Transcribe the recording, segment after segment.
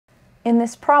In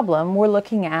this problem, we're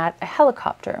looking at a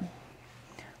helicopter.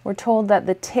 We're told that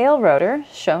the tail rotor,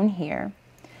 shown here,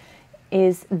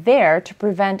 is there to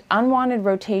prevent unwanted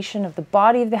rotation of the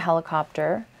body of the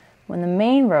helicopter when the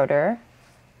main rotor,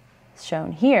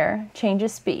 shown here,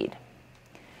 changes speed.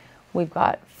 We've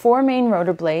got 4 main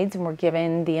rotor blades, and we're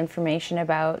given the information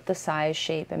about the size,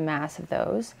 shape, and mass of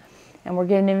those. And we're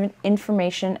given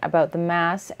information about the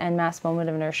mass and mass moment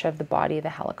of inertia of the body of the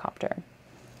helicopter.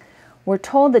 We're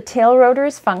told the tail rotor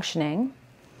is functioning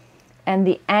and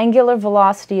the angular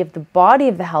velocity of the body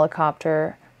of the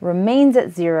helicopter remains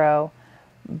at 0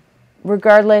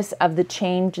 regardless of the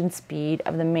change in speed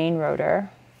of the main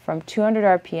rotor from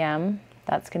 200 RPM,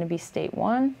 that's going to be state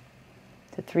 1,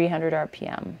 to 300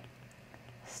 RPM,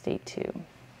 state 2.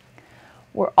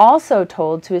 We're also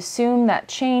told to assume that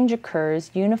change occurs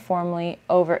uniformly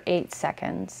over 8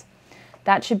 seconds.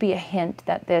 That should be a hint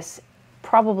that this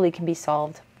probably can be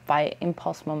solved by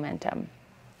impulse momentum.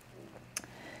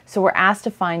 So we're asked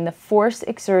to find the force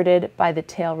exerted by the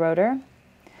tail rotor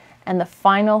and the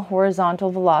final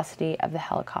horizontal velocity of the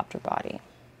helicopter body.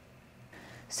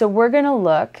 So we're going to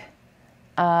look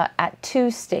at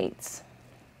 2 states.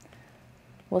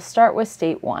 We'll start with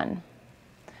state 1.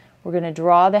 We're going to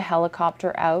draw the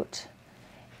helicopter out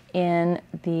in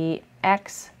the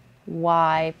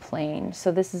XY plane.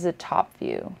 So this is a top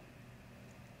view.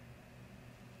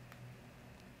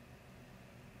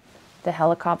 The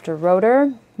helicopter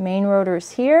rotor, main rotor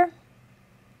is here.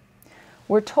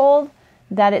 We're told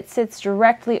that it sits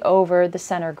directly over the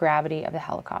center of gravity of the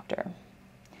helicopter.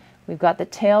 We've got the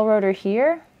tail rotor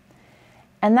here,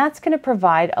 and that's going to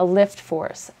provide a lift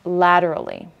force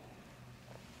laterally.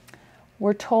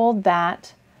 We're told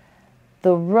that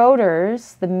the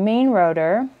rotors, the main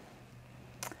rotor,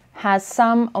 has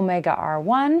some omega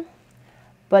R1,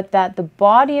 but that the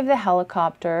body of the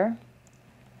helicopter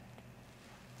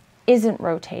isn't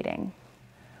rotating.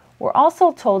 We're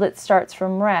also told it starts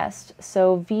from rest,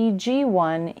 so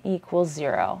Vg1 equals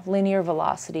 0. Linear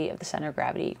velocity of the center of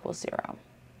gravity equals 0.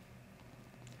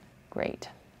 Great.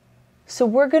 So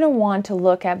we're going to want to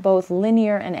look at both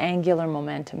linear and angular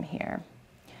momentum here.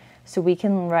 So we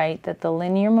can write that the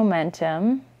linear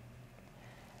momentum,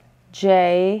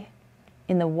 J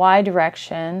in the y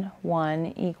direction,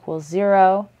 1 equals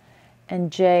 0,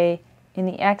 and J in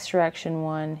the x direction,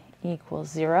 1 equals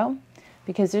 0,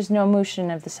 because there's no motion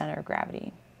of the center of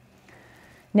gravity.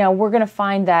 Now we're going to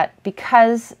find that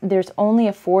because there's only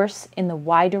a force in the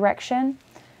y direction,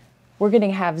 we're going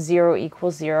to have 0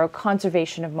 equals 0,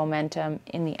 conservation of momentum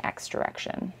in the x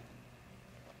direction.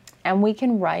 And we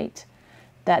can write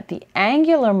that the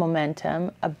angular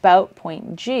momentum about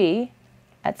point G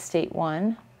at state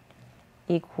 1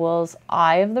 equals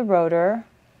I of the rotor,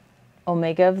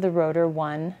 omega of the rotor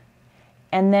 1,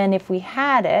 and then if we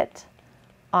had it,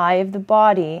 I of the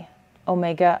body,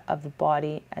 omega of the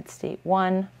body at state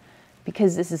 1,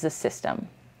 because this is a system.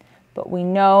 But we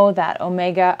know that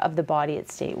omega of the body at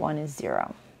state 1 is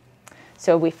 0.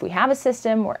 So if we have a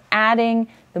system, we're adding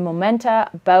the momenta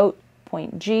about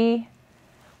point G,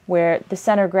 where the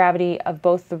center of gravity of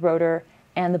both the rotor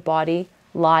and the body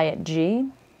lie at G,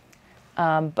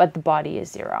 but the body is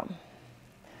 0.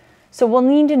 So we'll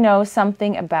need to know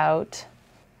something about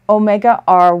omega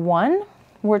R1.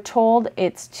 We're told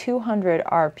it's 200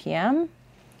 RPM,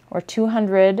 or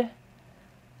 200,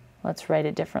 let's write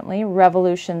it differently,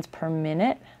 revolutions per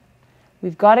minute.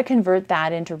 We've got to convert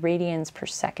that into radians per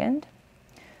second.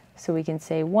 So we can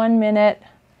say 1 minute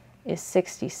is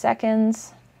 60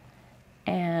 seconds,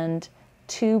 and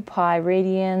 2 pi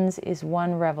radians is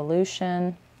 1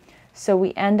 revolution. So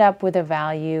we end up with a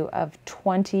value of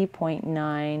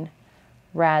 20.9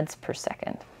 rads per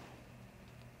second.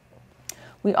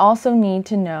 We also need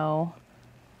to know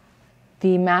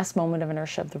the mass moment of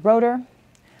inertia of the rotor.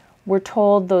 We're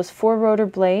told those 4 rotor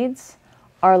blades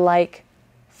are like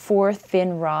 4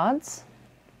 thin rods.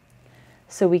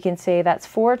 So we can say that's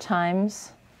 4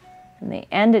 times, and they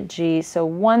end at G, so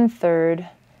 1/3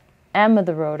 m of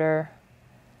the rotor,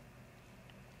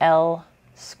 L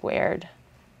squared.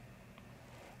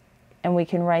 And we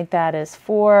can write that as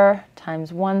 4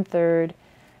 times 1/3.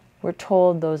 We're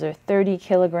told those are 30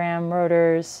 kilogram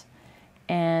rotors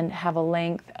and have a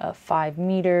length of 5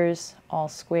 meters, all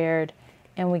squared,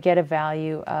 and we get a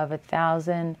value of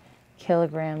 1,000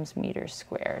 kilograms meters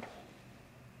squared.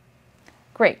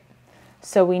 Great.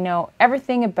 So we know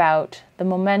everything about the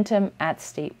momentum at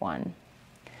state 1.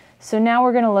 So now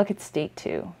we're going to look at state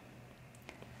 2.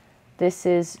 This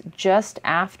is just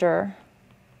after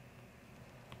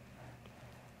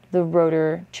the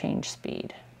rotor change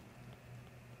speed.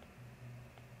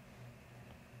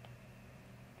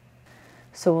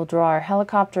 So we'll draw our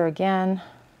helicopter again.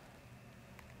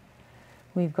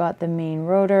 We've got the main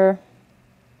rotor.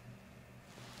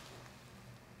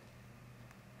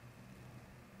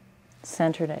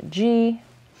 Centered at G.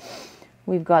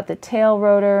 We've got the tail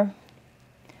rotor,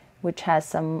 which has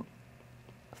some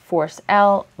force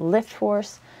L, lift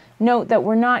force. Note that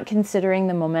we're not considering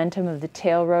the momentum of the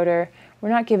tail rotor. We're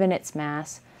not given its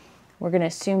mass. We're going to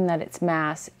assume that its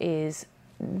mass is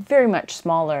very much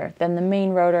smaller than the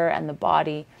main rotor and the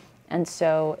body, and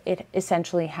so it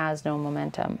essentially has no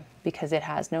momentum because it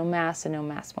has no mass and no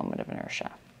mass moment of inertia.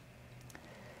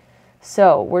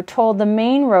 So we're told the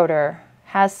main rotor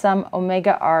has some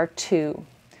omega R2.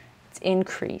 It's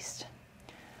increased.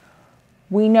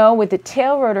 We know with the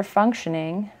tail rotor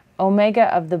functioning, omega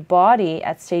of the body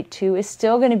at state 2 is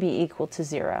still going to be equal to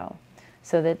 0.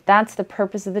 So that's the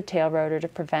purpose of the tail rotor, to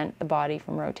prevent the body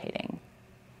from rotating.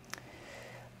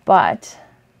 But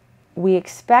we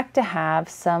expect to have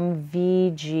some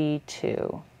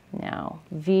VG2. Now,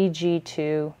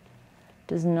 VG2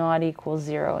 does not equal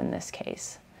 0 in this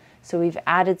case. So we've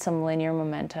added some linear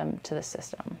momentum to the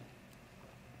system.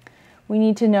 We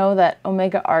need to know that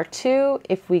omega R2,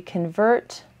 if we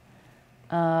convert,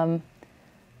 it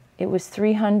was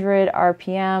 300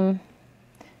 RPM,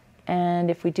 and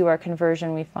if we do our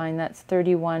conversion, we find that's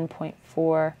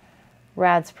 31.4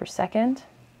 rads per second.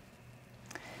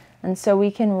 And so we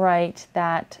can write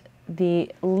that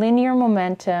the linear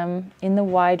momentum in the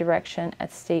y direction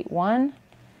at state 1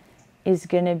 is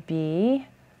going to be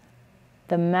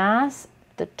the mass,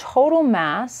 the total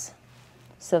mass,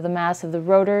 so the mass of the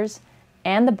rotors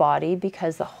and the body,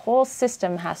 because the whole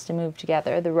system has to move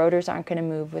together. The rotors aren't going to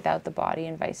move without the body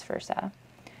and vice versa,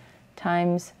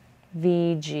 times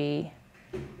VG2.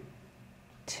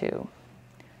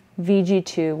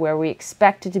 VG2, where we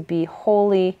expect it to be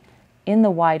wholly in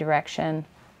the y direction,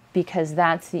 because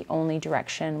that's the only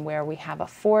direction where we have a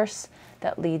force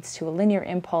that leads to a linear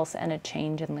impulse and a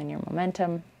change in linear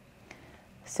momentum.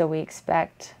 So we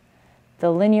expect the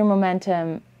linear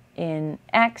momentum in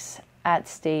x at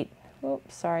state,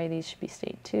 oops, sorry, these should be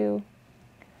state 2,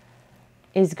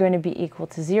 is going to be equal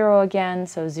to 0 again,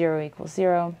 so 0 equals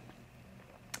 0.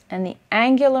 And the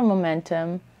angular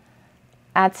momentum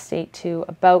at state 2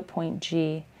 about point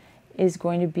G is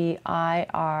going to be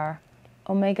IR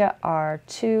omega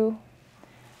R2.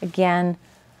 Again,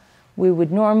 we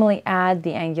would normally add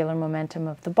the angular momentum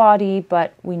of the body,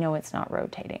 but we know it's not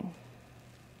rotating.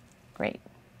 Great.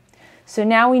 So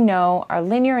now we know our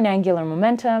linear and angular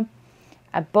momentum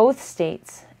at both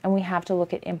states, and we have to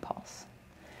look at impulse.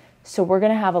 So we're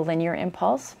going to have a linear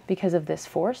impulse because of this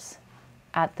force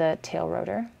at the tail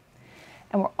rotor.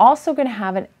 And we're also going to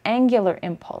have an angular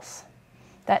impulse.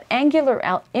 That angular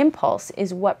impulse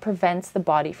is what prevents the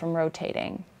body from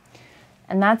rotating.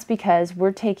 And that's because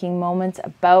we're taking moments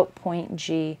about point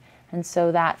G, and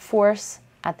so that force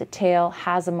at the tail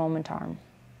has a moment arm.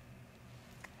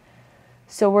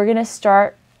 So we're going to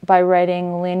start by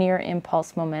writing linear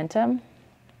impulse momentum.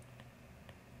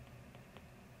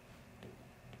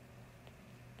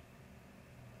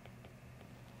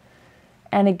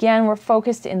 And again, we're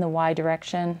focused in the y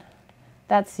direction.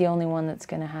 That's the only one that's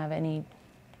going to have any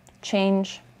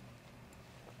change.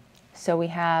 So we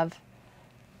have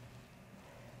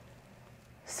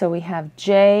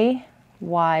J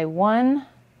y1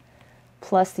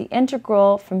 plus the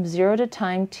integral from 0 to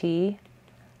time t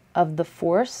of the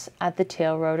force at the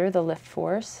tail rotor, the lift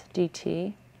force,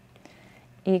 dt,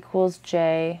 equals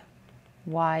J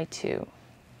y2.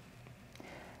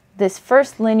 This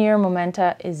first linear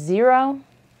momenta is 0,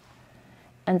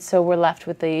 and so we're left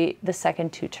with the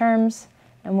second two terms,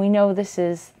 and we know this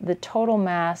is the total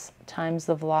mass times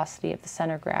the velocity of the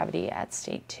center of gravity at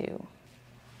state 2.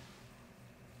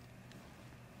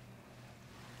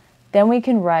 Then we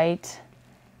can write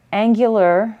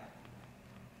angular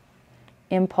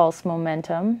impulse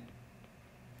momentum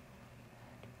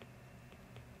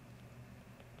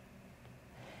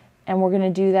and we're going to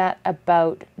do that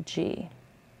about G.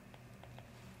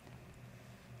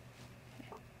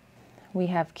 We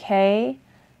have K,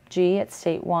 G at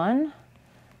state 1,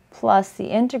 plus the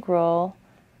integral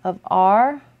of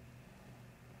R,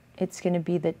 it's going to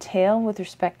be the tail with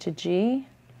respect to G,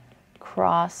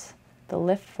 cross the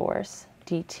lift force,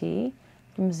 dt,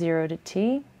 from 0 to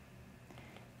t,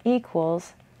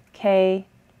 equals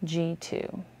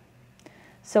kg2.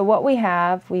 So what we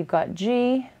have, we've got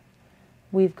G,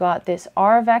 we've got this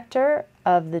R vector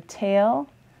of the tail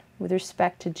with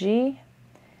respect to G,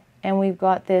 and we've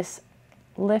got this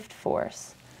lift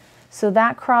force. So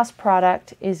that cross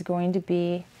product is going to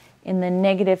be in the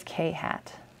negative k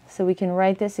hat. So we can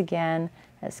write this again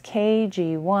as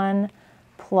kg1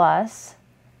 plus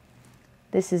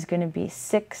This is going to be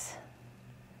 6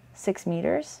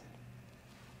 meters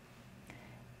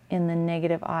in the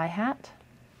negative I hat.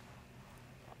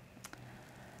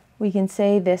 We can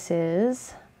say this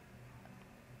is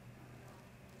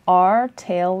R,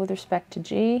 tail with respect to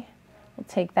G. We'll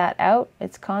take that out,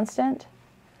 it's constant,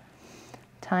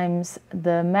 times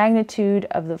the magnitude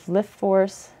of the lift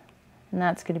force, and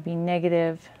that's going to be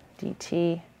negative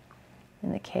dt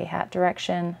in the k hat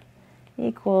direction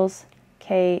equals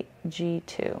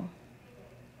kg2.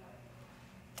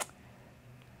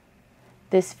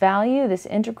 This value, this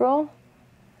integral,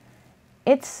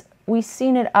 we've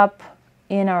seen it up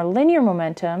in our linear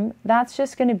momentum. That's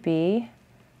just going to be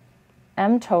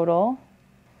m total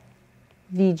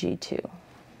vg2.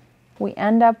 We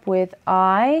end up with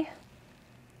I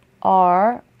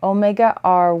r omega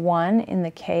r1 in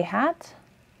the k hat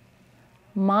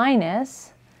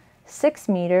minus 6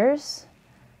 meters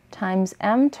times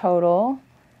m total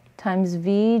times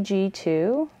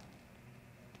vg2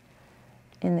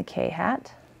 in the k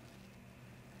hat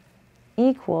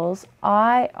equals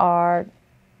I r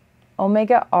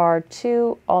omega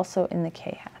r2 also in the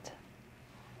k hat.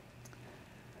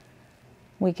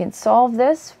 We can solve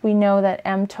this. We know that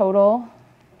m total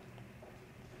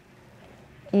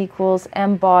equals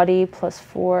m body plus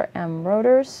 4m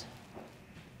rotors.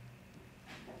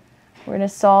 We're going to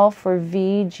solve for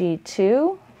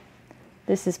vg2.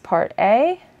 This is part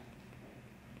A.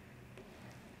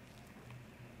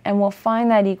 And we'll find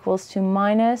that equals to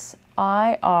minus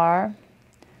IR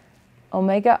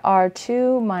omega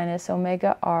R2 minus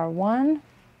omega R1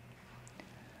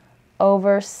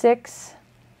 over 6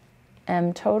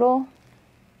 m total,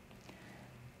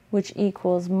 which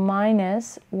equals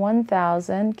minus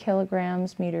 1,000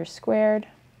 kilograms meters squared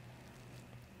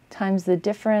times the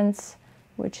difference,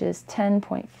 which is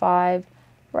 10.5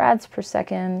 rads per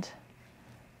second,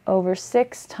 over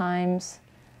 6 times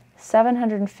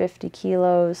 750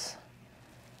 kilos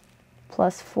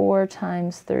plus 4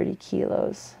 times 30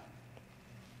 kilos.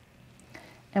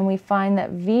 And we find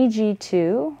that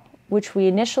Vg2, which we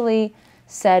initially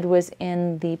said was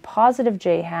in the positive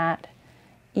j hat,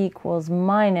 equals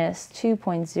minus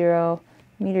 2.0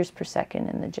 meters per second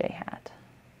in the j hat.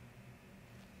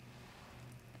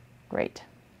 Great.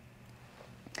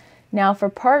 Now for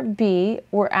part B,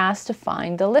 we're asked to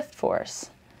find the lift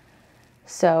force.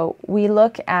 So we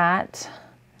look at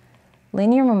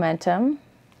linear momentum,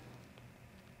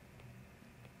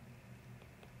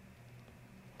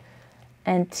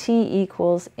 and t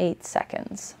equals 8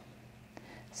 seconds.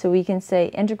 So we can say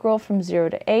integral from 0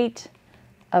 to 8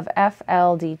 of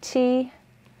FL dt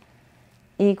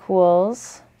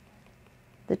equals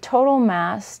the total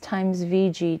mass times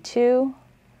Vg2,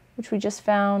 which we just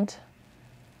found,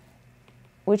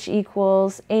 which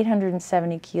equals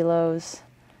 870 kilos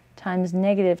times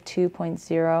negative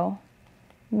 2.0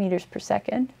 meters per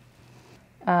second.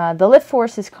 The lift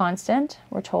force is constant.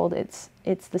 We're told it's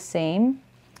the same.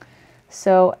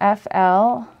 So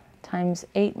FL times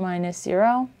 8 minus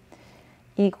 0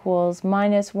 equals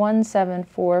minus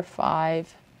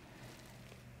 1745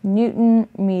 Newton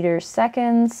meters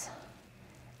seconds.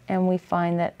 And we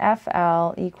find that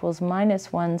FL equals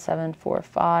minus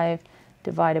 1745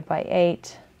 divided by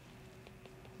 8,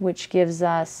 which gives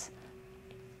us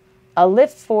a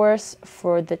lift force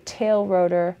for the tail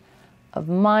rotor of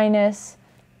minus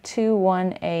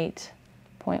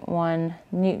 218.1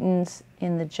 newtons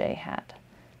in the j hat.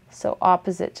 So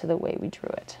opposite to the way we drew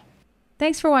it.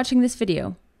 Thanks for watching this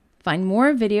video. Find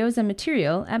more videos and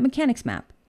material at Mechanics Map.